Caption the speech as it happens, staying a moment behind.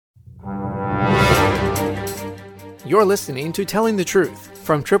You're listening to Telling the Truth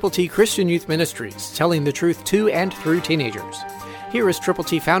from Triple T Christian Youth Ministries, telling the truth to and through teenagers. Here is Triple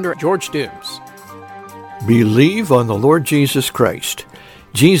T founder George Dooms. Believe on the Lord Jesus Christ.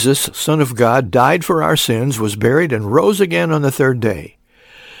 Jesus, Son of God, died for our sins, was buried, and rose again on the third day.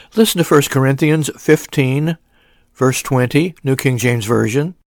 Listen to 1 Corinthians 15, verse 20, New King James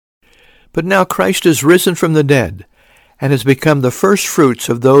Version. But now Christ is risen from the dead, and has become the first fruits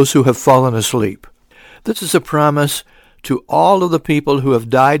of those who have fallen asleep. This is a promise to all of the people who have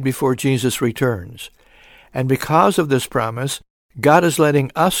died before Jesus returns. And because of this promise, God is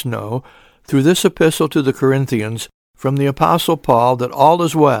letting us know through this epistle to the Corinthians from the Apostle Paul that all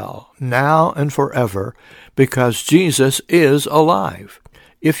is well, now and forever, because Jesus is alive.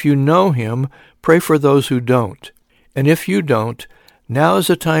 If you know him, pray for those who don't. And if you don't, now is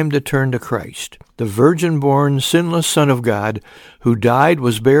the time to turn to Christ, the virgin-born, sinless Son of God, who died,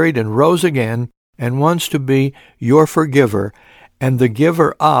 was buried, and rose again, and wants to be your forgiver and the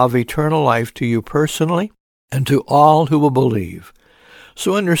giver of eternal life to you personally and to all who will believe.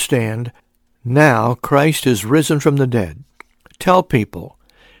 So understand, now Christ is risen from the dead. Tell people,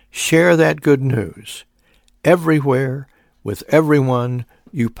 share that good news everywhere with everyone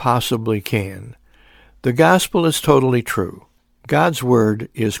you possibly can. The gospel is totally true. God's word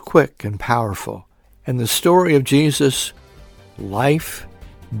is quick and powerful, and the story of Jesus' life,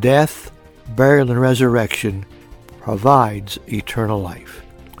 death, burial, and resurrection provides eternal life.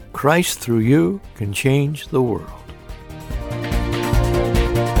 Christ through you can change the world.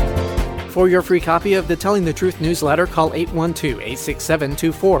 For your free copy of the Telling the Truth newsletter, call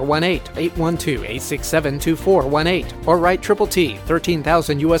 812-867-2418, 812-867-2418, or write Triple T,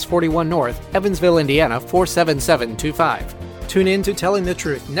 13,000 U.S. 41 North, Evansville, Indiana, 47725. Tune in to Telling the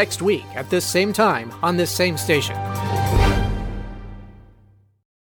Truth next week at this same time on this same station.